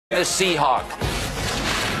the Seahawk.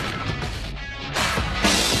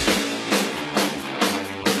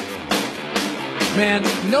 Man,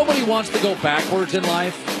 nobody wants to go backwards in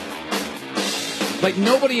life. Like,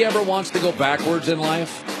 nobody ever wants to go backwards in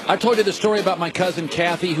life. I told you the story about my cousin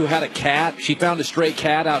Kathy who had a cat. She found a stray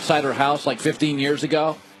cat outside her house like 15 years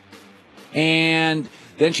ago. And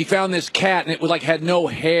then she found this cat, and it was like had no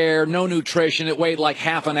hair, no nutrition. It weighed like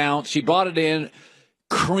half an ounce. She brought it in,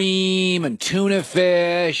 cream and tuna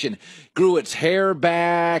fish, and grew its hair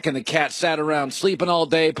back. And the cat sat around sleeping all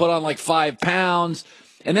day, put on like 5 pounds.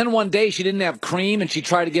 And then one day she didn't have cream, and she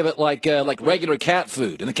tried to give it like regular cat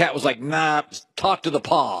food. And the cat was like, nah, talk to the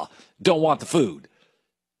paw. Don't want the food.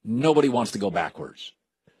 Nobody wants to go backwards.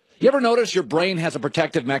 You ever notice your brain has a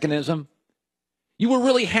protective mechanism? You were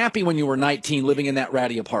really happy when you were 19 living in that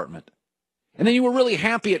ratty apartment. And then you were really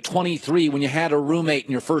happy at 23 when you had a roommate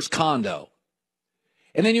in your first condo.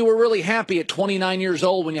 And then you were really happy at 29 years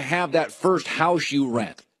old when you have that first house you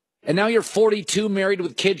rent. And now you're 42, married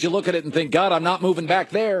with kids. You look at it and think, God, I'm not moving back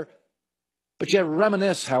there. But you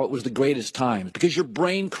reminisce how it was the greatest times because your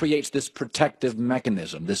brain creates this protective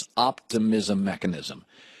mechanism, this optimism mechanism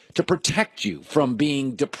to protect you from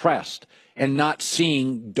being depressed and not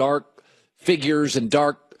seeing dark figures and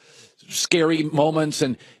dark, scary moments.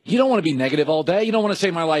 And you don't want to be negative all day. You don't want to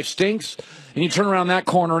say my life stinks. And you turn around that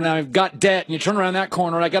corner and I've got debt. And you turn around that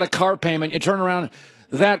corner and I got a car payment. You turn around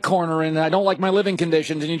that corner and I don't like my living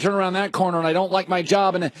conditions. And you turn around that corner and I don't like my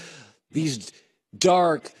job. And these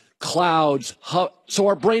dark clouds. So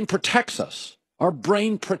our brain protects us. Our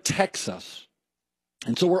brain protects us.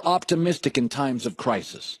 And so we're optimistic in times of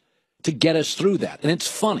crisis to get us through that. And it's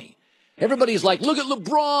funny. Everybody's like, look at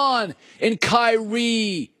LeBron and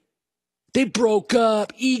Kyrie. They broke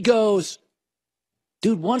up, egos.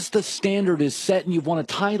 Dude, once the standard is set and you've won a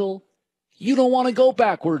title, you don't want to go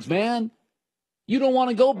backwards, man. You don't want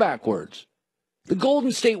to go backwards. The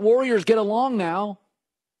Golden State Warriors get along now,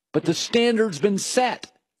 but the standard's been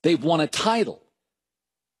set. They've won a title.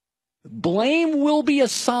 Blame will be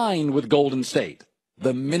assigned with Golden State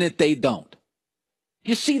the minute they don't.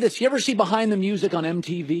 You see this. You ever see Behind the Music on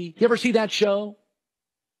MTV? You ever see that show?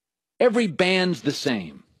 Every band's the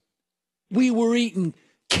same. We were eating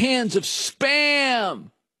cans of Spam.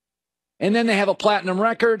 And then they have a platinum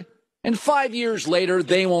record. And 5 years later,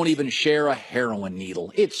 they won't even share a heroin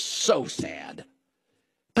needle. It's so sad.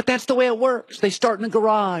 But that's the way it works. They start in a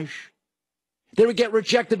garage. They would get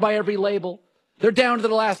rejected by every label. They're down to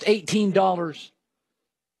the last $18.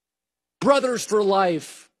 Brothers for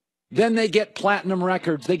life. Then they get platinum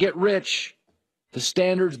records. They get rich. The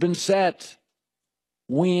standard's been set.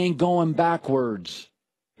 We ain't going backwards.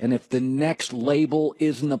 And if the next label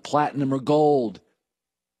isn't a platinum or gold,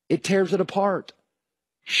 it tears it apart.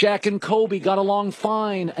 Shaq and Kobe got along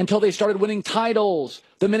fine until they started winning titles.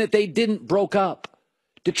 The minute they didn't, broke up.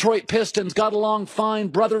 Detroit Pistons got along fine,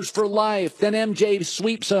 brothers for life. Then MJ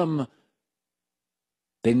sweeps them.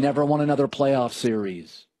 They never won another playoff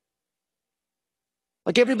series.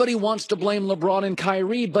 Like, everybody wants to blame LeBron and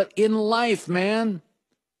Kyrie, but in life, man,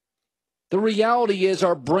 the reality is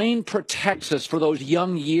our brain protects us for those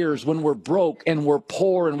young years when we're broke and we're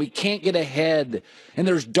poor and we can't get ahead. And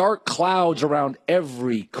there's dark clouds around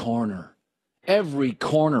every corner. Every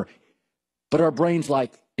corner. But our brain's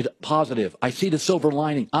like, positive. I see the silver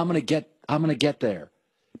lining. I'm gonna get there.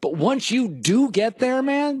 But once you do get there,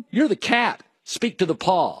 man, you're the cat. Speak to the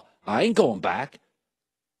paw. I ain't going back.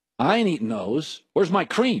 I ain't eating those. Where's my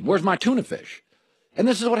cream? Where's my tuna fish? And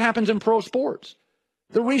this is what happens in pro sports.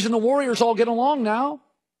 The reason the Warriors all get along now,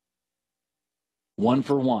 1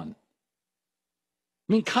 for 1.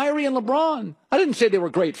 I mean, Kyrie and LeBron, I didn't say they were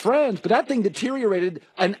great friends, but that thing deteriorated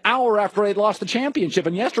an hour after they'd lost the championship.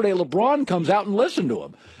 And yesterday, LeBron comes out and listened to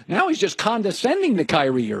him. Now he's just condescending to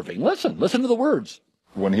Kyrie Irving. Listen to the words.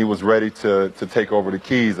 When he was ready to take over the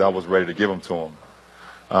keys, I was ready to give them to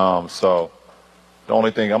him. So the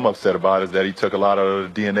only thing I'm upset about is that he took a lot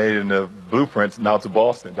of the DNA and the blueprints now to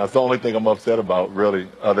Boston. That's the only thing I'm upset about, really.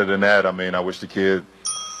 Other than that, I mean, I wish the kid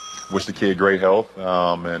great health.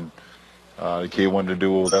 The kid wanted to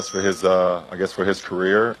do what's best for his, I guess, for his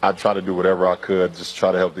career. I tried to do whatever I could, just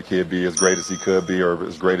try to help the kid be as great as he could be or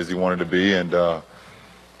as great as he wanted to be, and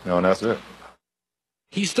and that's it.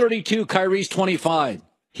 He's 32, Kyrie's 25.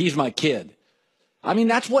 He's my kid. I mean,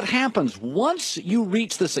 that's what happens. Once you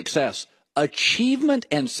reach the success, achievement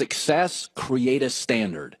and success create a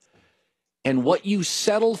standard. And what you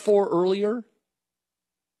settled for earlier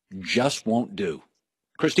just won't do.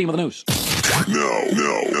 Christine with the news. No.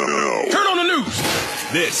 Turn on the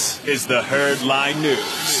news. This is the Herd Line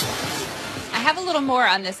News. A have a little more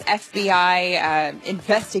on this FBI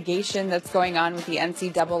investigation that's going on with the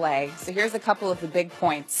NCAA. So here's a couple of the big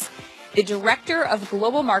points. The director of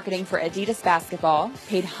global marketing for Adidas basketball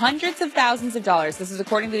paid hundreds of thousands of dollars, this is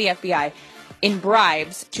according to the FBI, in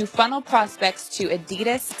bribes to funnel prospects to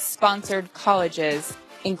Adidas-sponsored colleges,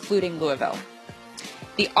 including Louisville.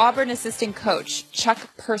 The Auburn assistant coach,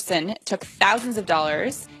 Chuck Person, took thousands of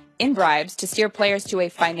dollars in bribes to steer players to a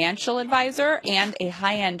financial advisor and a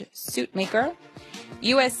high-end suit maker.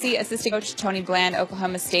 USC assistant coach Tony Bland,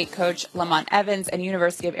 Oklahoma State coach Lamont Evans, and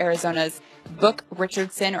University of Arizona's Book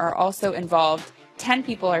Richardson are also involved. 10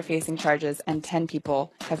 people are facing charges, and 10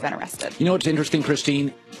 people have been arrested. You know what's interesting,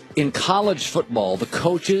 Christine? In college football, the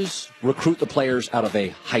coaches recruit the players out of a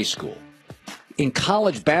high school. In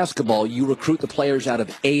college basketball, you recruit the players out of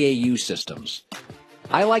AAU systems.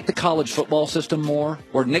 I like the college football system more,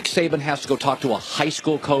 where Nick Saban has to go talk to a high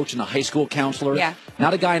school coach and a high school counselor,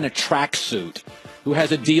 not a guy in a tracksuit who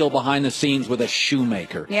has a deal behind the scenes with a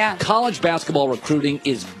shoemaker. Yeah. College basketball recruiting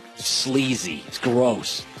is sleazy. It's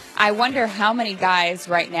gross. I wonder how many guys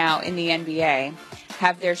right now in the NBA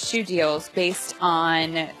have their shoe deals based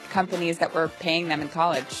on companies that were paying them in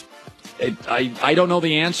college. I don't know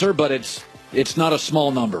the answer, but it's not a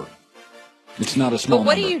small number. It's not a small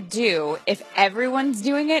number. But what do you do if everyone's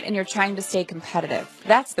doing it and you're trying to stay competitive?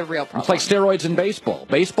 That's the real problem. It's like steroids in baseball.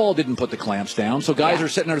 Baseball didn't put the clamps down, so guys are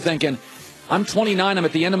sitting there thinking, I'm 29, I'm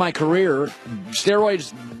at the end of my career,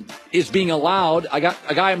 steroids is being allowed. I got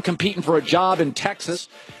a guy I'm competing for a job in Texas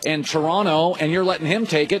and Toronto, and you're letting him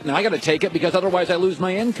take it, and I got to take it because otherwise I lose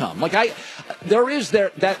my income. Like there is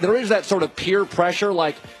that sort of peer pressure.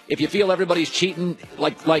 Like if you feel everybody's cheating,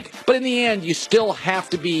 but in the end, you still have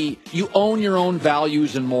to you own your own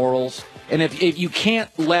values and morals. And if you can't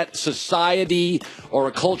let society or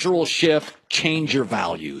a cultural shift change your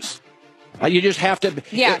values. You just have to.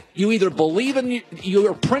 Yeah. You either believe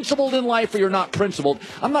you're principled in life or you're not principled.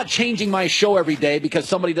 I'm not changing my show every day because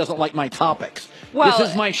somebody doesn't like my topics. Well, this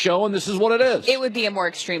is my show and this is what it is. It would be a more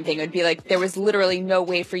extreme thing. It would be like there was literally no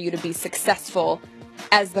way for you to be successful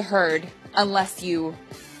as the herd unless you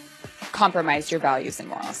compromise your values and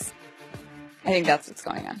morals. I think that's what's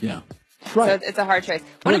going on. Yeah. Right. So it's a hard choice.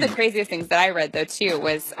 One of the craziest things that I read, though, too,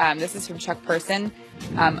 was this is from Chuck Person.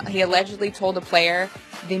 He allegedly told a player,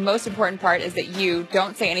 the most important part is that you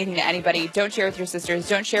don't say anything to anybody, don't share with your sisters,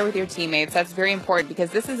 don't share with your teammates. That's very important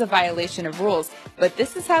because this is a violation of rules. But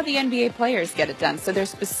this is how the NBA players get it done. So they're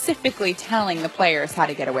specifically telling the players how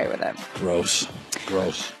to get away with it. Gross.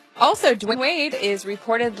 Also, Dwayne Wade is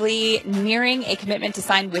reportedly nearing a commitment to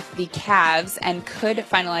sign with the Cavs and could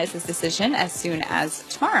finalize his decision as soon as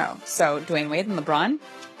tomorrow. So Dwayne Wade and LeBron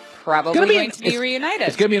probably going to be reunited.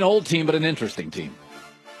 It's going to be an old team, but an interesting team.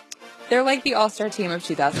 They're like the all-star team of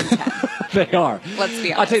 2010. They are. Let's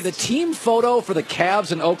be honest. I'll tell you, the team photo for the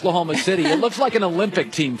Cavs in Oklahoma City, it looks like an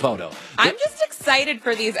Olympic team photo. I'm just excited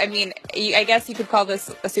for these. I mean, I guess you could call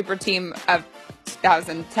this a super team of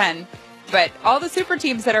 2010. But all the super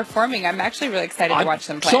teams that are forming, I'm actually really excited to watch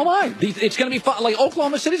them play. So am I. It's going to be fun. Like,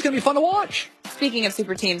 Oklahoma City's going to be fun to watch. Speaking of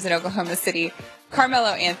super teams in Oklahoma City,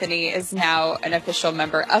 Carmelo Anthony is now an official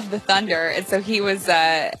member of the Thunder. And so he was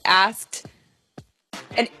asked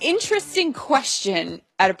an interesting question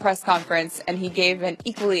at a press conference, and he gave an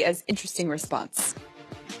equally as interesting response.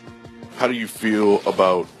 How do you feel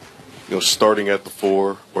about, starting at the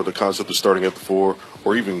four, or the concept of starting at the four,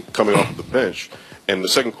 or even coming off the bench? And the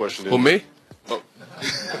second question is... Well, me? Oh.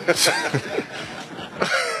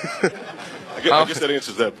 I guess that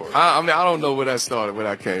answers that part. I don't know where that started, where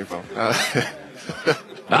that came from.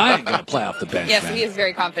 I ain't going to play off the bench, Yes, man. he is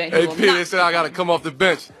very confident. Hey, Peter said I got to come off the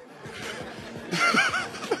bench.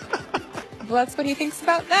 Well, that's what he thinks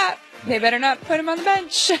about that. They better not put him on the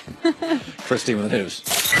bench. Christine with the news.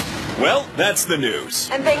 Well, that's the news.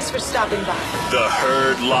 And thanks for stopping by. The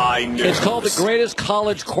Herd Lie News. It's called the greatest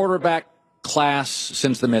college quarterback class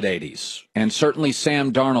since the mid-'80s. And certainly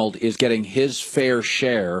Sam Darnold is getting his fair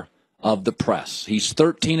share of the press. He's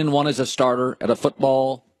 13-1 as a starter at a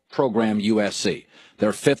football program, USC.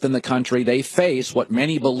 They're fifth in the country. They face what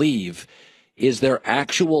many believe is their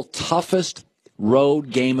actual toughest road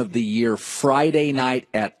game of the year Friday night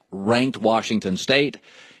at ranked Washington State.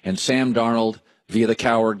 And Sam Darnold, via the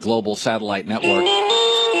Coward Global Satellite Network.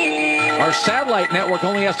 Our satellite network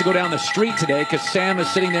only has to go down the street today because Sam is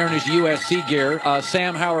sitting there in his USC gear.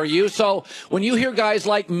 Sam, how are you? So when you hear guys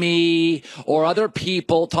like me or other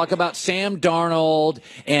people talk about Sam Darnold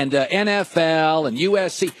and NFL and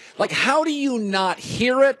USC, like how do you not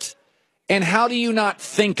hear it and how do you not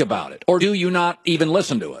think about it? Or do you not even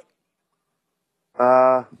listen to it?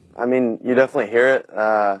 I mean, you definitely hear it.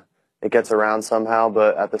 it gets around somehow,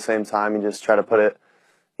 but at the same time, you just try to put it,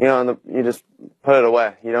 you know, you just put it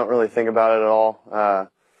away. You don't really think about it at all.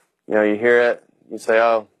 You know, you hear it, you say,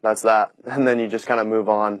 oh, that's that, and then you just kind of move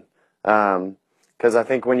on. Because I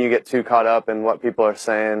think when you get too caught up in what people are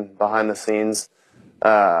saying behind the scenes,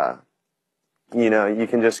 you know, you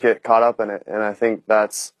can just get caught up in it. And I think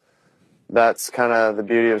that's kind of the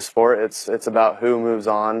beauty of sport. It's about who moves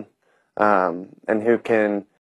on, and who can